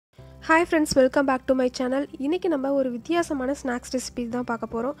Hi friends, welcome back to my channel. இன்னைக்கு நம்ம ஒரு வித்தியாசமான ஸ்நாக்ஸ் ரெசிபி தான் பார்க்க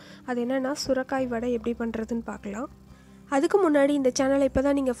போறோம். அது என்னன்னா சுரக்காய் வடை எப்படி பண்றதுன்னு பார்க்கலாம். அதுக்கு முன்னாடி இந்த சேனலை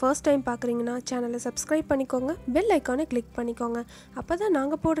இப்போதான் நீங்க ஃபர்ஸ்ட் டைம் பார்க்கறீங்கன்னா சேனலை சப்ஸ்கிரைப் பண்ணிக்கோங்க, பெல் ஐகானை கிளிக் பண்ணிக்கோங்க. அப்பதான்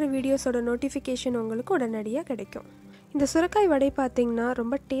நாங்க போடுற வீடியோஸோட நோட்டிஃபிகேஷன் உங்களுக்கு உடனடியாக கிடைக்கும். இந்த சுரக்காய் வடை பார்த்தீங்கன்னா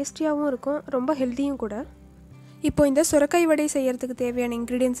ரொம்ப டேஸ்டியாகவும் இருக்கும், ரொம்ப ஹெல்தியும் கூட. இப்போ இந்த சுரக்காய் வடை செய்யறதுக்கு தேவையான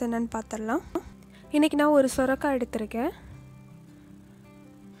இன்கிரிடியன்ட்ஸ் என்னன்னு பார்த்தறலாம். இன்னைக்கு நான் ஒரு சுரக்காய் எடுத்துர்க்கேன்.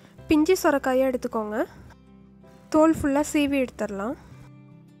 பிஞ்சி சொரக்காயை எடுத்துக்கோங்க. தோல் ஃபுல்லாக சீவி எடுத்துடலாம்.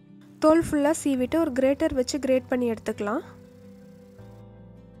 தோல் ஃபுல்லாக சீவிட்டு ஒரு கிரேட்டர் வச்சு கிரேட் பண்ணி எடுத்துக்கலாம்.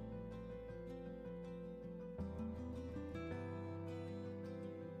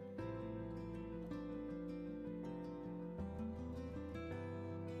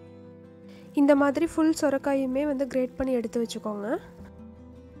 இந்த மாதிரி ஃபுல் சொரக்காயுமே கிரேட் பண்ணி எடுத்து வச்சுக்கோங்க.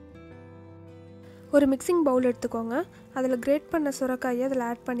 ஒரு மிக்சிங் பவுல் எடுத்துக்கோங்க. அதில் கிரேட் பண்ண சுரக்காயை அதில்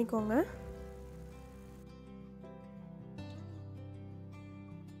ஆட் பண்ணிக்கோங்க.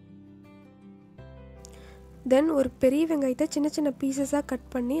 தென் ஒரு பெரிய வெங்காயத்தை சின்ன சின்ன பீசஸாக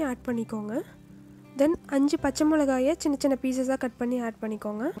கட் பண்ணி ஆட் பண்ணிக்கோங்க. தென் 5 பச்சை மிளகாயை சின்ன சின்ன பீசஸாக கட் பண்ணி ஆட்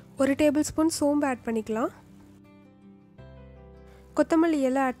பண்ணிக்கோங்க. 1 டேபிள் ஸ்பூன் சோம்பு ஆட் பண்ணிக்கலாம். கொத்தமல்லி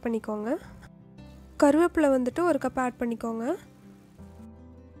இலை ஆட் பண்ணிக்கோங்க. கருவேப்பிலை 1 கப் ஆட் பண்ணிக்கோங்க.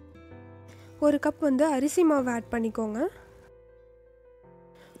 1 கப் அரிசி மாவு ஆட் பண்ணிக்கோங்க.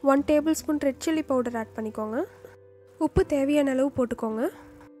 1 table spoon red chilli powder add பண்ணிக்கோங்க. உப்பு தேவையான அளவு போட்டுக்கோங்க.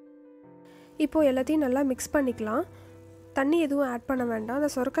 இப்போது எல்லாத்தையும் நல்லா மிக்ஸ் பண்ணிக்கலாம். தண்ணி எதுவும் ஆட் பண்ண வேண்டாம்,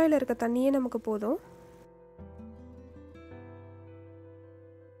 அந்த சொரக்காயில் இருக்க தண்ணியே நமக்கு போதும்.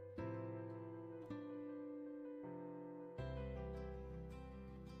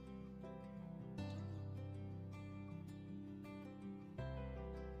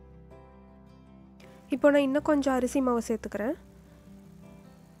 இப்போ நான் இன்னும் கொஞ்சம் அரிசி மாவு சேர்த்துக்கிறேன்.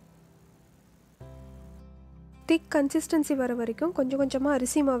 திக் கன்சிஸ்டன்சி வர வரைக்கும் கொஞ்சம் கொஞ்சமாக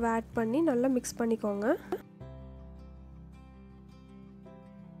அரிசி மாவு ஆட் பண்ணி நல்லா மிக்ஸ் பண்ணிக்கோங்க.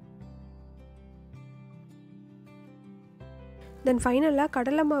 தென் ஃபைனலாக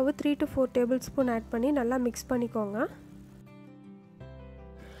கடலை மாவு 3 to 4 டேபிள் ஸ்பூன் ஆட் பண்ணி நல்லா மிக்ஸ் பண்ணிக்கோங்க.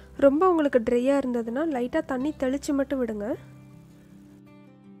 ரொம்ப உங்களுக்கு ட்ரையாக இருந்ததுன்னா லைட்டாக தண்ணி தெளித்து மட்டும் விடுங்க.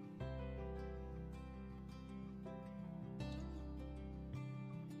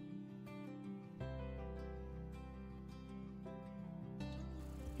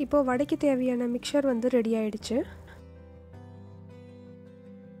 இப்போது வடைக்கு தேவையான மிக்சர் ரெடி ஆயிடுச்சு.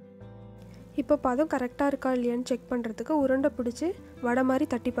 இப்போ பதம் கரெக்டாக இருக்கா இல்லையான்னு செக் பண்ணுறதுக்கு உருண்டை பிடிச்சி வடை மாதிரி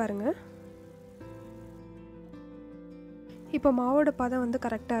தட்டி பாருங்கள். இப்போ மாவோட பதம்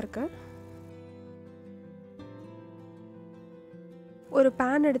கரெக்டாக இருக்கு. ஒரு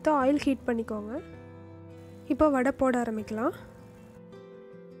பேன் எடுத்து ஆயில் ஹீட் பண்ணிக்கோங்க. இப்போ வடை போட ஆரம்பிக்கலாம்.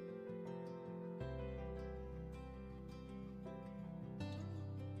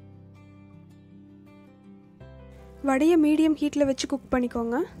 வடையை மீடியம் ஹீட்டில் வச்சு குக்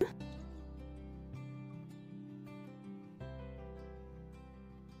பண்ணிக்கோங்க.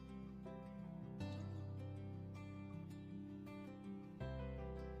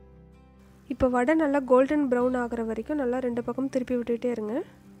 இப்போ வடை நல்லா கோல்டன் ப்ரௌன் ஆகிற வரைக்கும் நல்லா 2 பக்கம் திருப்பி விட்டுட்டே இருங்க.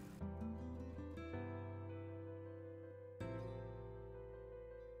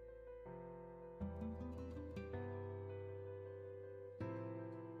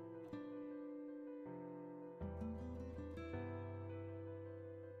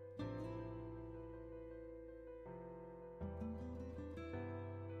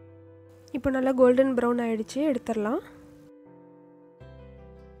 இப்போ நல்லா கோல்டன் ப்ரௌன் ஆயிடுச்சு, எடுத்துடலாம்.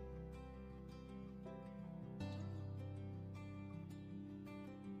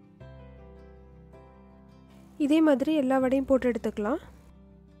 இதே மாதிரி எல்லா வடையும் போட்டு எடுத்துக்கலாம்.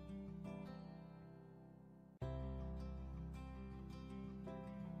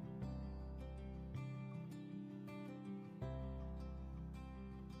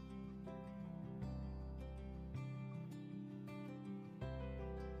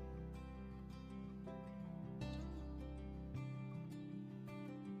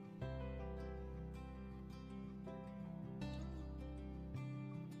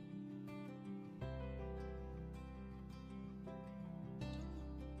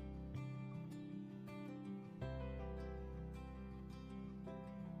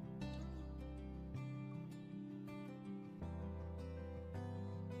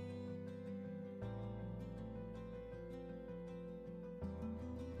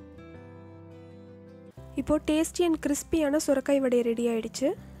 இப்போ டேஸ்டி அண்ட் கிறிஸ்பியான சுரக்காய் வடை ரெடி ஆயிடுச்சு.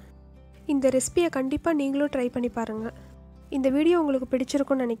 இந்த ரெசிபியை கண்டிப்பாக நீங்களும் ட்ரை பண்ணி பாருங்கள். இந்த வீடியோ உங்களுக்கு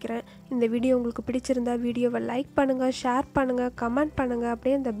பிடிச்சிருக்கும்னு நினைக்கிறேன். இந்த வீடியோ உங்களுக்கு பிடிச்சிருந்தா வீடியோவை லைக் பண்ணுங்கள், ஷேர் பண்ணுங்கள், கமெண்ட் பண்ணுங்கள்,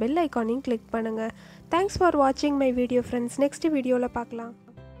 அப்படியே இந்த பெல் ஐக்கானையும் கிளிக் பண்ணுங்கள். தேங்க்ஸ் ஃபார் வாட்சிங் மை வீடியோ ஃப்ரெண்ட்ஸ். நெக்ஸ்ட் வீடியோவில் பார்க்கலாம்.